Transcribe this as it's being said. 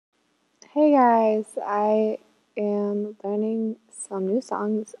Hey guys, I am learning some new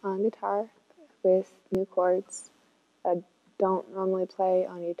songs on guitar with new chords. I don't normally play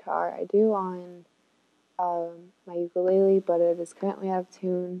on guitar. I do on my ukulele, but it is currently out of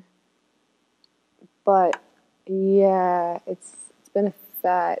tune. But yeah, it's been a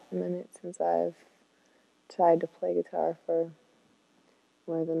fat minute since I've tried to play guitar for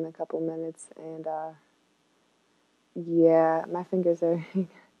more than a couple minutes, and yeah, my fingers are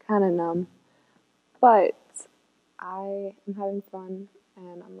kind of numb. But I am having fun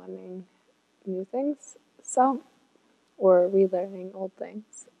and I'm learning new things, so, or relearning old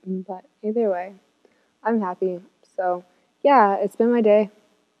things. But either way, I'm happy. So, yeah, it's been my day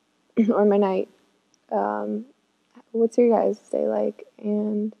or my night. Um, what's your guys' day like?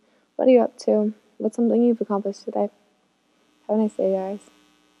 And what are you up to? What's something you've accomplished today? Have a nice day, guys.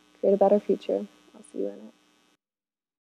 Create a better future. I'll see you in it.